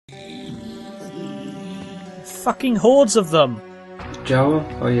fucking hordes of them. Joel,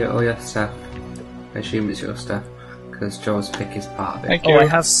 or your stuff? I assume it's your stuff, because Joel's pick is part of it. Thank you. Oh,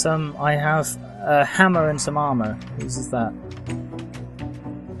 I have a hammer and some armour. Whose is that?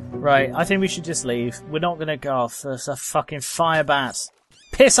 Right, I think we should just leave. We're not going to go off. There's a fucking fire bat.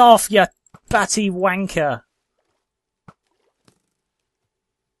 Piss off, you batty wanker!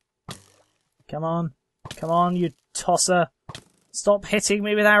 Come on. Come on, you tosser. Stop hitting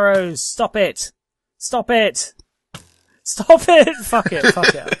me with arrows. Stop it. Stop it. Stop it. Fuck it.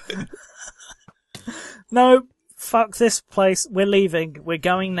 Fuck it. No. Fuck this place. We're leaving. We're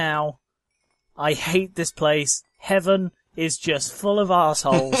going now. I hate this place. Heaven is just full of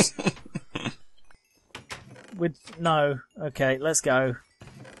assholes. No. Okay, let's go.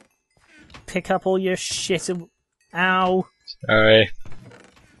 Pick up all your shit and... Ow. Sorry.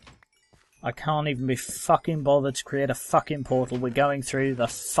 I can't even be fucking bothered to create a fucking portal. We're going through the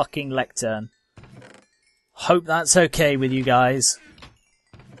fucking lectern. Hope that's okay with you guys.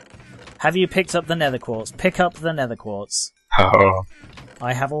 Have you picked up the nether quartz? Pick up the nether quartz. Oh.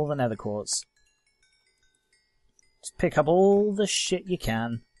 I have all the nether quartz. Just pick up all the shit you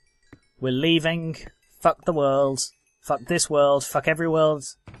can. We're leaving. Fuck the world. Fuck this world. Fuck every world.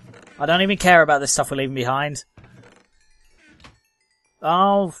 I don't even care about this stuff we're leaving behind.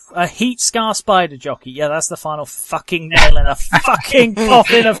 Oh, a heat scar spider jockey. Yeah, that's the final fucking nail in a fucking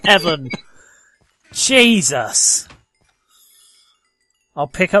coffin of heaven. Jesus. I'll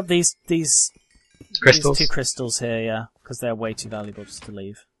pick up these Crystals? these 2 crystals here, yeah, because they're way too valuable just to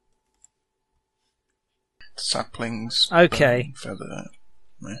leave. Saplings. Okay. Feather.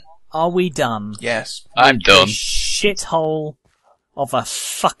 Yeah. Are we done? Yes. I'm done. Shithole of a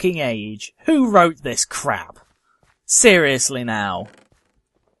fucking age. Who wrote this crap? Seriously now.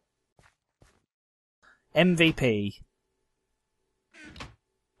 MVP.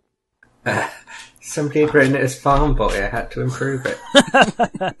 Somebody had written it as Farm Boy. I had to improve it.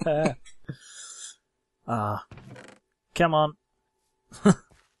 Come on.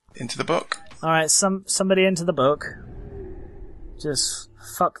 Into the book. Alright, somebody into the book. Just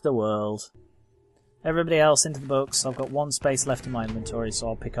fuck the world. Everybody else into the books. I've got 1 space left in my inventory, so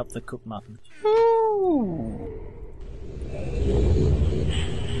I'll pick up the cooked mutton.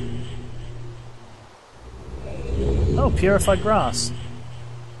 Oh, purified grass.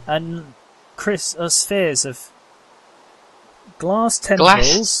 And spheres of glass tendrils.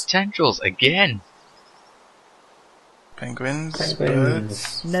 Glass tendrils again. Penguins.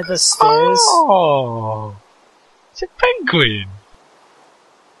 Birds. Nether spheres. Oh! It's a penguin!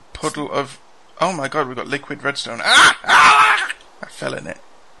 Puddle of... Oh my god, we've got liquid redstone. Ah! Ah! I fell in it.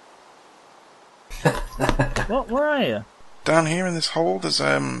 What? Where are you? Down here in this hole, there's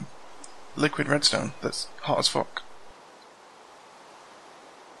liquid redstone that's hot as fuck.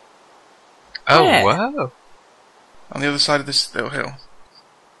 Oh, Yeah. wow. On the other side of this little hill.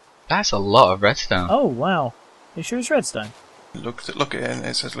 That's a lot of redstone. Oh, wow. You sure it's redstone? Look at it and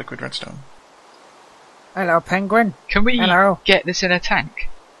it says liquid redstone. Hello, penguin. Can we Hello. get this in a tank?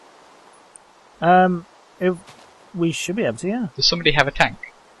 We should be able to, yeah. Does somebody have a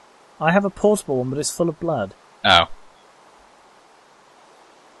tank? I have a portable one, but it's full of blood. Oh.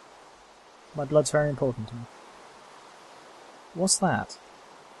 My blood's very important to me. What's that?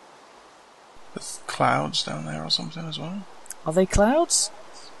 There's clouds down there or something as well. Are they clouds?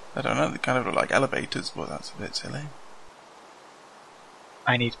 I don't know, they kind of look like elevators, but that's a bit silly.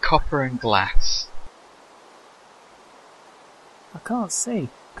 I need copper and glass. I can't see.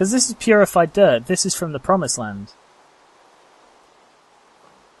 Because this is purified dirt. This is from the Promised Land.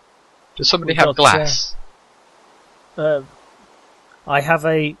 Does somebody We've have got, glass? I have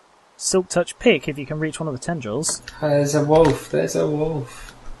a Silk Touch pick if you can reach one of the tendrils. There's a wolf. There's a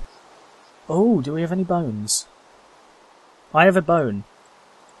wolf. Oh, do we have any bones? I have a bone.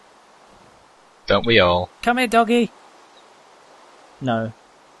 Don't we all? Come here, doggy! No.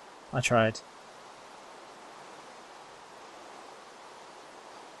 I tried.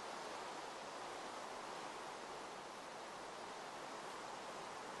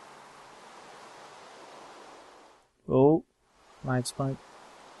 Oh, light spike.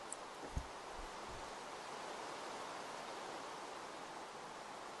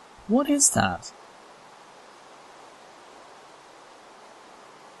 What is that?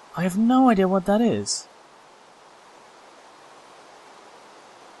 I have no idea what that is.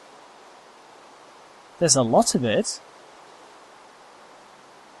 There's a lot of it.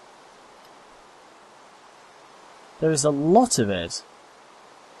 There is a lot of it.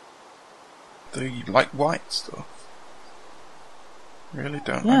 The like white stuff. Really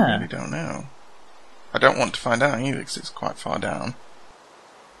don't. Yeah. I really don't know. I don't want to find out either because it's quite far down.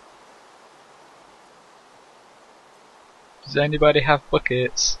 Does anybody have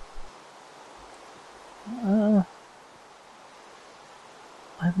buckets? I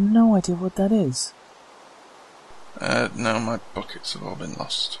have no idea what that is. No, my buckets have all been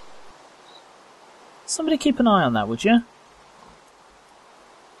lost. Somebody keep an eye on that, would you?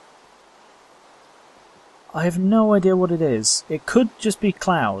 I have no idea what it is. It could just be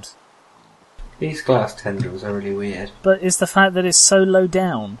cloud. These glass tendrils are really weird. But it's the fact that it's so low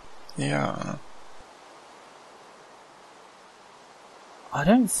down. Yeah. I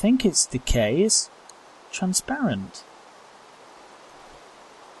don't think it's decay, it's transparent.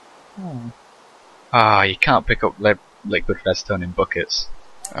 Oh. Ah, you can't pick up liquid redstone in buckets.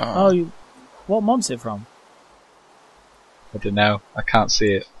 Oh, what mod's it from? I don't know. I can't see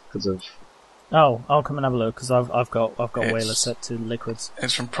it because of. Oh, I'll come and have a look because I've got Whaler set to liquids.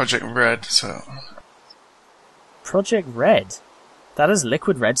 It's from Project Red, so. Project Red? That is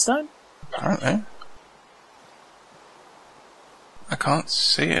liquid redstone? Apparently. I can't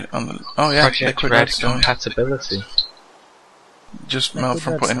see it on the. Oh yeah, Project liquid Red redstone. compatibility. Just Liquid melt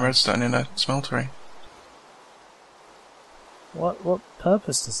from putting redstone. redstone in a smeltery. What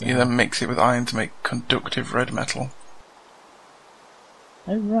purpose does that You have? then mix it with iron to make conductive red metal,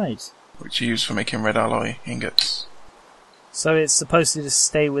 Oh, right. which you use for making red alloy ingots. So it's supposed to just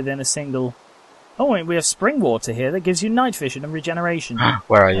stay within a single... Oh, wait, we have spring water here that gives you night vision and regeneration.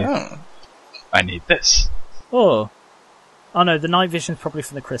 Where are you? Oh. I need this. Oh no, the night vision is probably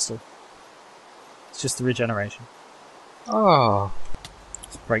from the crystal. It's just the regeneration. Oh.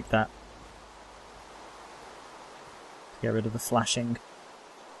 Let's break that. Get rid of the flashing.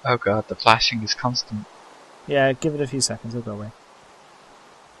 Oh god, the flashing is constant. Yeah, give it a few seconds, it'll go away.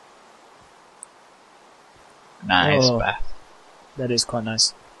 Nice, Oh. Beth. That is quite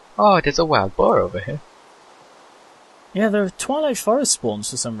nice. Oh, there's a wild boar over here. Yeah, there are Twilight Forest spawns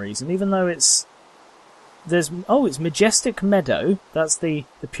for some reason, even though it's... it's Majestic Meadow, that's the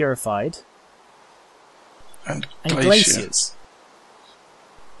purified, And and glacier. Glaciers.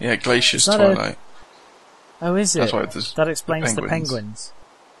 Yeah, Glacier's Is that a- Twilight. Oh, is it? That's why there's That explains the penguins. penguins.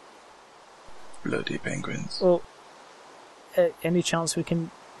 Bloody penguins. Well, any chance we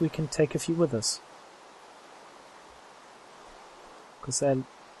can take a few with us? Because they're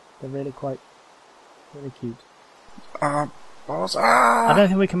really really cute. Boss, I don't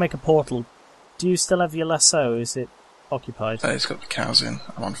think we can make a portal. Do you still have your lasso? Is it occupied? It's got the cows in.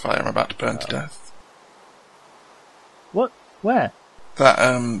 I'm on fire. I'm about to burn to death. What? Where? That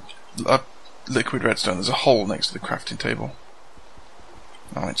liquid redstone. There's a hole next to the crafting table.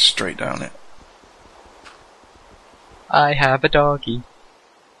 I went straight down it. I have a doggy.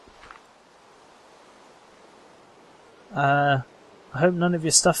 I hope none of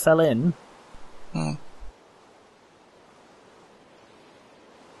your stuff fell in. Hmm.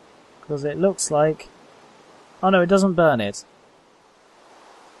 Because it looks like... Oh no, it doesn't burn it.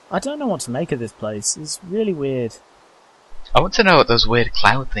 I don't know what to make of this place. It's really weird. I want to know what those weird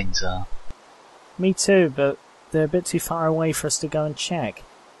cloud things are. Me too, but they're a bit too far away for us to go and check.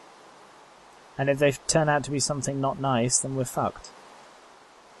 And if they turn out to be something not nice, then we're fucked.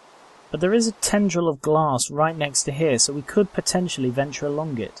 But there is a tendril of glass right next to here, so we could potentially venture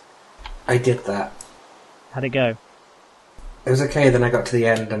along it. I did that. How'd it go? It was okay, then I got to the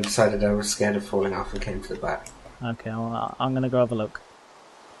end and decided I was scared of falling off and came to the back. Okay, well, I'm gonna go have a look.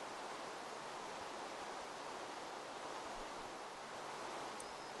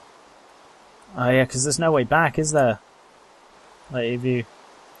 Oh yeah, because there's no way back, is there? Like, if you...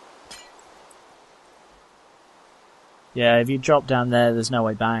 Yeah, if you drop down there, there's no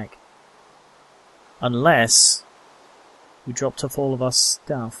way back. Unless... we dropped off all of our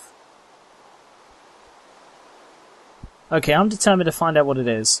stuff. Okay, I'm determined to find out what it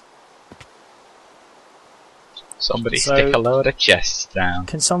is. Somebody So- stick a load of chests down.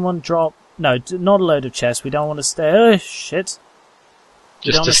 Can someone drop... No, not a load of chests, we don't want to stay... Oh, shit!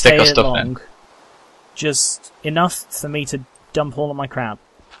 We Just don't to wanna stick stay our here stuff long. in. Just enough for me to dump all of my crap.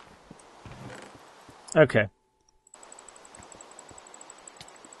 Okay.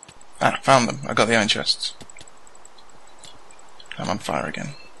 Ah, found them. I got the iron chests. I'm on fire again.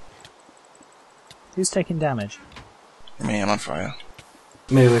 Who's taking damage? Me, I'm on fire.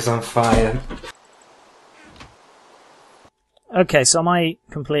 Me was on fire. Okay, so am I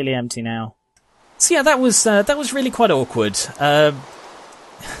completely empty now? So yeah, that was really quite awkward.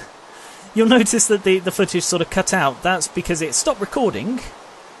 You'll notice that the footage sort of cut out. That's because it stopped recording,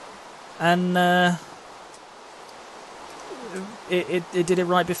 and it did it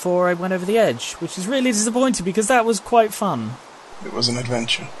right before I went over the edge, which is really disappointing because that was quite fun. It was an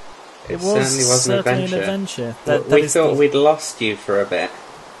adventure. It certainly was an certainly adventure. That We is thought the- we'd lost you for a bit.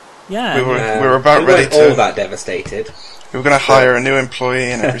 Yeah. We were about we ready weren't all to. that devastated. We were going to hire a new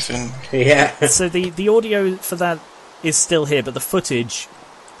employee and everything. Yeah. So the audio for that is still here, but the footage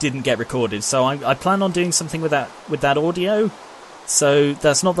didn't get recorded. So I plan on doing something with that audio. So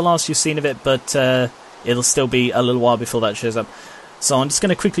that's not the last you've seen of it, but it'll still be a little while before that shows up. So I'm just going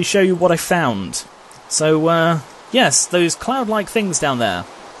to quickly show you what I found. So yes, those cloud-like things down there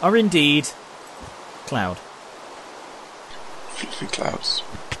are indeed cloud. Fluffy clouds.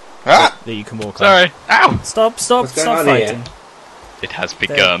 Ah! That you can walk on. Sorry. Ow! Stop What's going stop on fighting. It has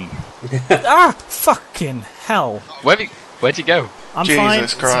begun. Ah! Fucking hell. Where'd you go? I'm Jesus fine.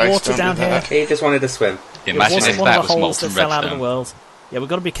 It's Christ, water don't down do here. that. He just wanted to swim. It Imagine wasn't if one that of was the holes that molten fell out of the redstone. world. Yeah, we've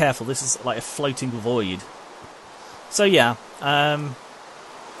got to be careful. This is like a floating void. So yeah,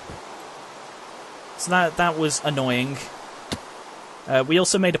 so that was annoying. We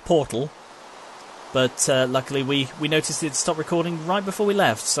also made a portal, but luckily we noticed it stopped recording right before we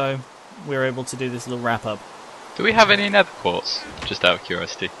left, so we were able to do this little wrap up. Do we have any nether quartz? Just out of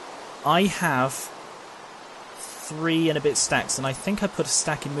curiosity. I have 3 and a bit stacks, and I think I put a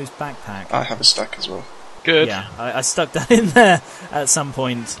stack in Moo's backpack. I have a stack as well. Good. Yeah, I stuck that in there at some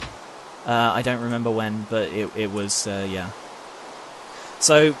point. I don't remember when, but it was, yeah.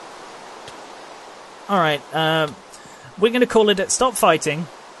 So, alright, we're going to call it... Stop fighting.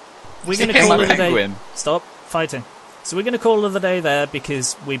 We're going to Hey, call my it a day... penguin. Stop fighting. So we're going to call it a day there,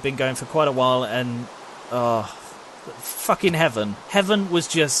 because we've been going for quite a while, and... fucking heaven. Heaven was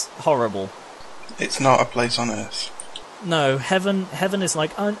just horrible. It's not a place on Earth. No, heaven is like...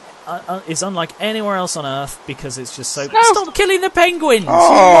 is unlike anywhere else on Earth, because it's just so... No. Stop killing the penguins!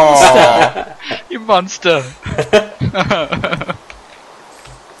 Oh! You monster!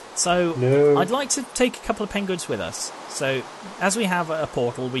 So, No. I'd like to take a couple of penguins with us. So, as we have a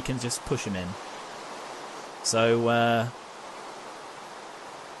portal, we can just push them in. So,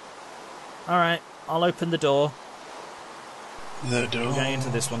 alright, I'll open the door. The door. We're going into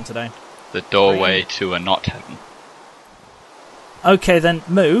this one today. The doorway to a not heaven. Okay then,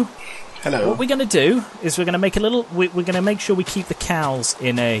 Moo, Hello. what we're going to do is we're going to make a little... We're going to make sure we keep the cows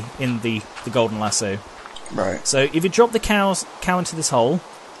in the golden lasso. Right. So, if you drop the cow into this hole,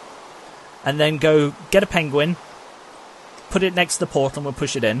 and then go get a penguin, put it next to the portal and we'll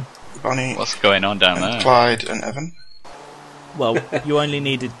push it in. Bonnie What's going on down and there? Clyde and Evan. Well, you only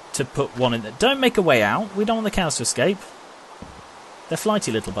needed to put one in there. Don't make a way out. We don't want the cows to escape. They're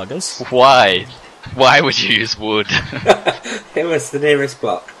flighty little buggers. Why? Why would you use wood? It was the nearest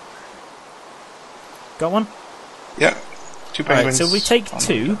block. Got one? Yeah. 2 Alright, penguins. so we take on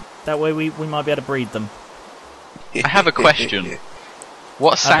 2. That way we might be able to breed them. the- I have a question.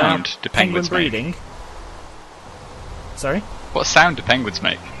 What sound About do penguin penguins make? breeding. Sorry? What sound do penguins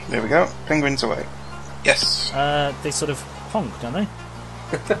make? There we go. Penguins away. Yes. They sort of honk, don't they?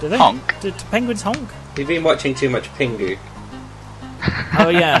 Do they? Honk? Do penguins honk? You've been watching too much Pingu. Oh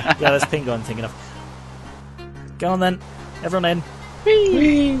yeah, yeah, that's Pingo I'm thinking of. Go on then. Everyone in.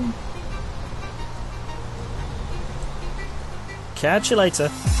 Whee! Catch you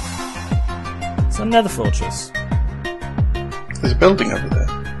later. It's another fortress. There's a building over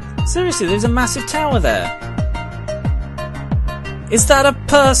there. Seriously, there's a massive tower there. Is that a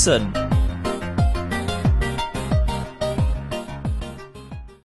person?